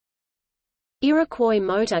Iroquois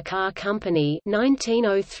Motor Car Company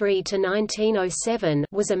 (1903–1907)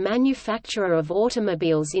 was a manufacturer of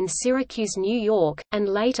automobiles in Syracuse, New York, and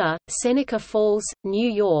later, Seneca Falls, New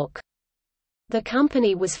York. The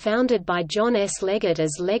company was founded by John S. Leggett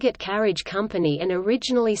as Leggett Carriage Company and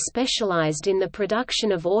originally specialized in the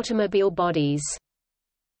production of automobile bodies.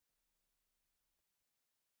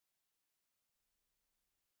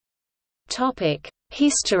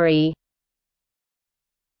 History.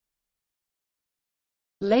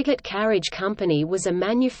 Leggett Carriage Company was a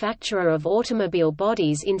manufacturer of automobile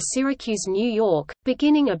bodies in Syracuse, New York,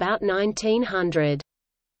 beginning about 1900.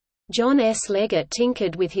 John S. Leggett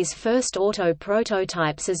tinkered with his first auto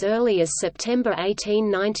prototypes as early as September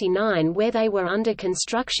 1899, where they were under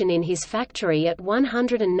construction in his factory at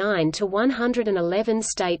 109 to 111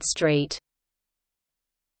 State Street.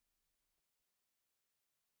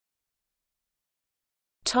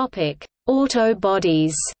 Auto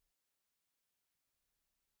bodies.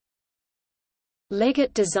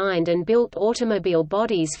 Leggett designed and built automobile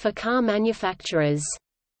bodies for car manufacturers.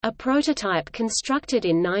 A prototype constructed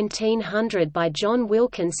in 1900 by John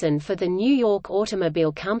Wilkinson for the New York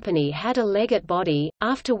Automobile Company had a Leggett body.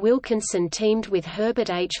 After Wilkinson teamed with Herbert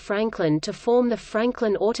H. Franklin to form the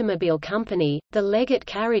Franklin Automobile Company, the Leggett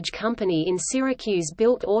Carriage Company in Syracuse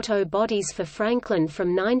built auto bodies for Franklin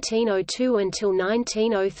from 1902 until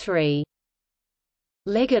 1903.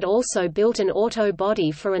 Leggett also built an auto body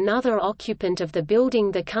for another occupant of the building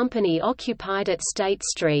the company occupied at State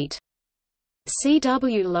Street.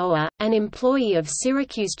 C.W. Lower, an employee of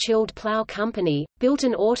Syracuse Chilled Plow Company, built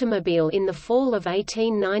an automobile in the fall of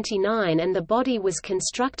 1899 and the body was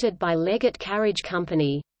constructed by Leggett Carriage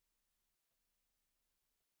Company.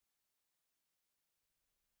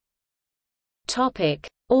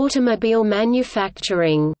 Automobile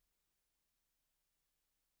manufacturing.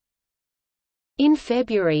 In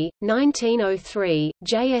February, 1903,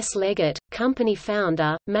 J. S. Leggett, company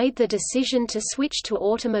founder, made the decision to switch to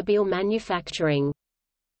automobile manufacturing.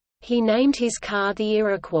 He named his car the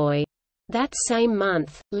Iroquois. That same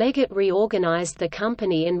month, Leggett reorganized the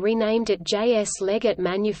company and renamed it J. S. Leggett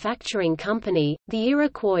Manufacturing Company. The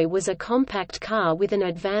Iroquois was a compact car with an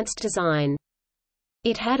advanced design.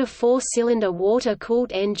 It had a 4-cylinder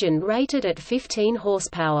water-cooled engine rated at 15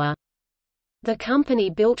 horsepower. The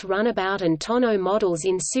company built runabout and tonneau models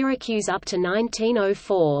in Syracuse up to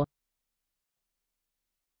 1904.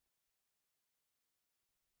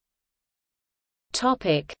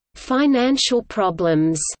 Financial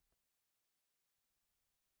problems.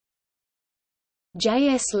 J.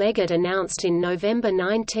 S. Leggett announced in November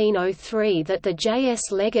 1903 that the J.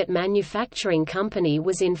 S. Leggett Manufacturing Company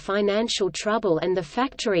was in financial trouble and the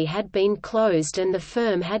factory had been closed and the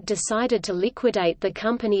firm had decided to liquidate the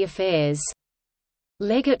company affairs.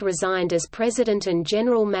 Leggett resigned as president and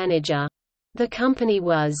general manager. The company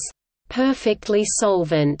was perfectly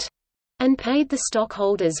solvent and paid the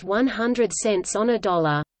stockholders 100 cents on a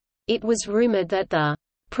dollar. It was rumored that the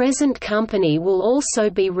present company will also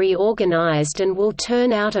be reorganized and will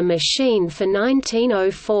turn out a machine for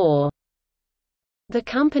 1904. The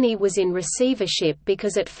company was in receivership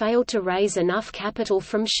because it failed to raise enough capital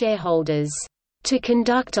from shareholders to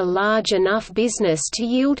conduct a large enough business to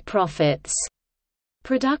yield profits.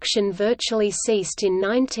 Production virtually ceased in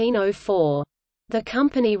 1904. The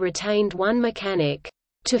company retained one mechanic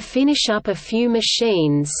to finish up a few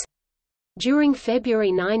machines. During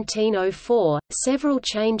February 1904, several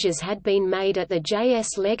changes had been made at the J.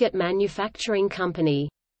 S. Leggett Manufacturing Company.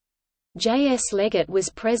 J. S. Leggett was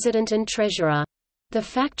president and treasurer. The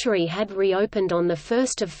factory had reopened on 1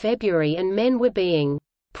 February and men were being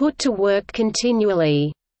put to work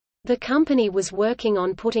continually. The company was working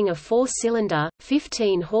on putting a 4-cylinder,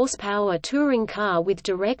 15-horsepower touring car with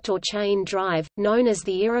direct or chain drive, known as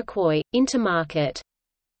the Iroquois, into market.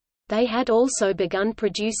 They had also begun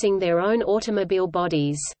producing their own automobile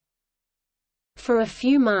bodies. For a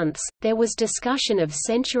few months, there was discussion of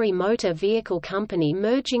Century Motor Vehicle Company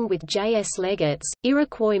merging with J. S. Leggett's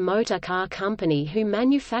Iroquois Motor Car Company, who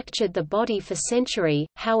manufactured the body for Century.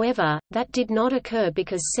 However, that did not occur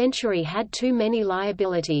because Century had too many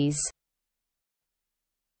liabilities.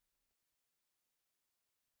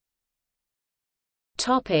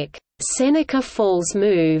 Seneca Falls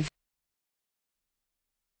move.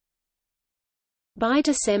 By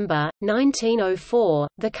December 1904,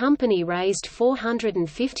 the company raised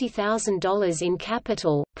 $450,000 in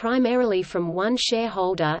capital, primarily from one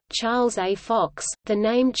shareholder, Charles A. Fox. The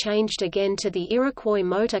name changed again to the Iroquois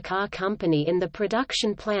Motor Car Company and the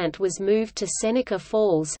production plant was moved to Seneca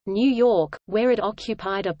Falls, New York, where it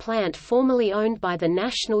occupied a plant formerly owned by the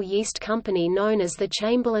National Yeast Company known as the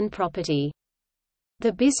Chamberlain property.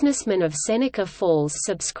 The businessmen of Seneca Falls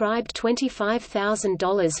subscribed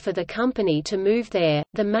 $25,000 for the company to move there.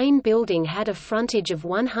 The main building had a frontage of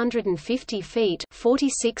 150 feet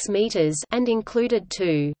 (46 meters) and included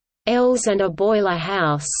 2 L's and a boiler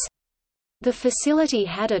house. The facility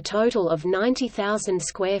had a total of 90,000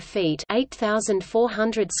 square feet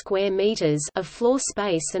 (8,400 square meters) of floor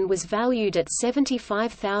space and was valued at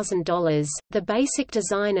 $75,000. The basic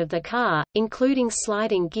design of the car, including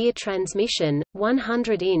sliding gear transmission,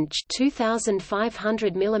 100-inch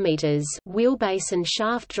 (2,500 mm) wheelbase and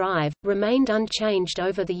shaft drive, remained unchanged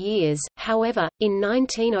over the years. However, in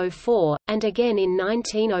 1904, and again in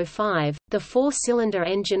 1905, the four-cylinder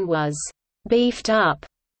engine was beefed up.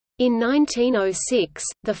 In 1906,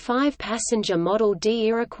 the 5-passenger Model D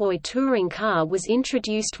Iroquois touring car was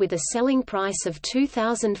introduced with a selling price of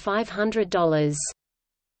 $2,500.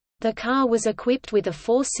 The car was equipped with a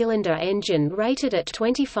 4-cylinder engine rated at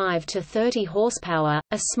 25 to 30 horsepower.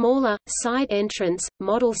 A smaller, side entrance,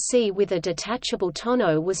 Model C with a detachable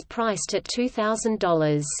tonneau was priced at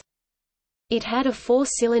 $2,000. It had a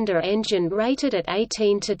 4-cylinder engine rated at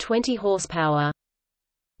 18 to 20 horsepower.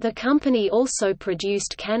 The company also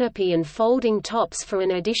produced canopy and folding tops for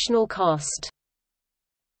an additional cost.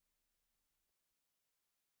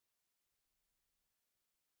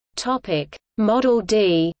 Model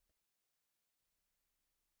D.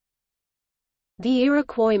 The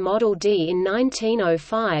Iroquois Model D in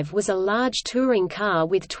 1905 was a large touring car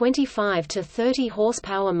with 25 to 30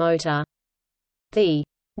 horsepower motor. The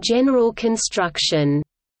general construction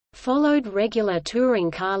followed regular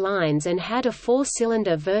touring car lines and had a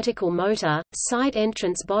 4-cylinder vertical motor, side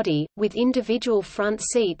entrance body, with individual front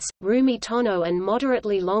seats, roomy tonneau and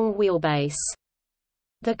moderately long wheelbase.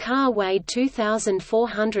 The car weighed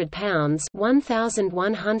 2,400 pounds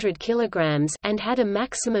 (1,100 kilograms) and had a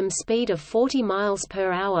maximum speed of 40 miles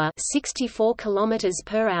per hour (64 kilometers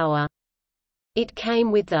per hour). It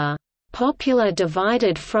came with the popular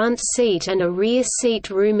divided front seat and a rear seat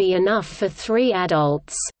roomy enough for 3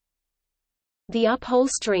 adults. The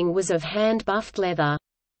upholstering was of hand-buffed leather.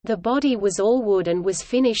 The body was all wood and was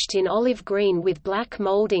finished in olive green with black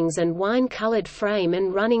moldings and wine-colored frame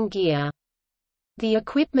and running gear. The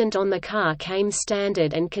equipment on the car came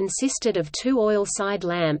standard and consisted of 2 oil side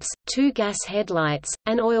lamps, 2 gas headlights,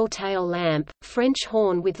 an oil tail lamp, French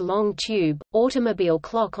horn with long tube, automobile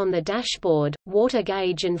clock on the dashboard, water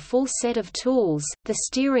gauge and full set of tools. The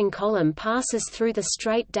steering column passes through the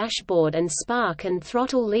straight dashboard and spark and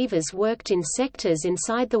throttle levers worked in sectors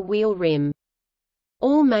inside the wheel rim.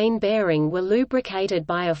 All main bearing were lubricated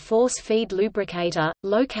by a force-feed lubricator,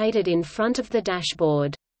 located in front of the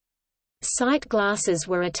dashboard. Sight glasses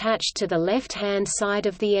were attached to the left-hand side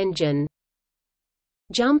of the engine.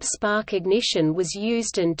 Jump spark ignition was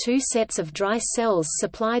used and 2 sets of dry cells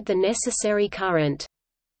supplied the necessary current.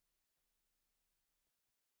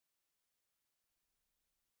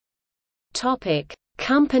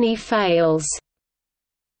 Company fails.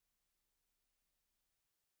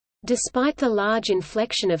 Despite the large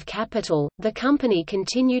inflection of capital, the company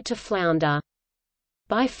continued to flounder.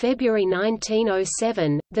 By February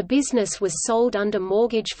 1907, the business was sold under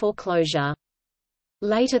mortgage foreclosure.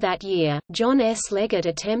 Later that year, John S. Leggett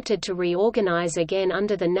attempted to reorganize again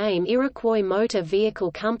under the name Iroquois Motor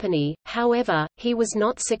Vehicle Company, however, he was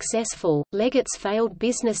not successful. Leggett's failed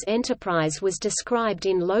business enterprise was described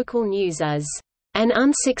in local news as an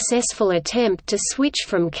unsuccessful attempt to switch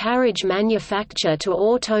from carriage manufacture to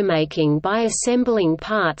automaking by assembling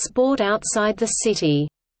parts bought outside the city.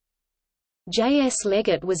 J. S.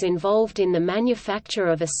 Leggett was involved in the manufacture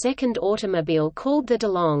of a second automobile called the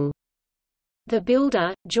DeLong. The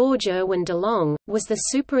builder, George Irwin DeLong, was the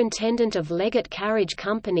superintendent of Leggett Carriage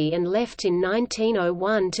Company and left in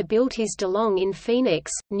 1901 to build his DeLong in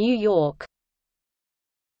Phoenix, New York.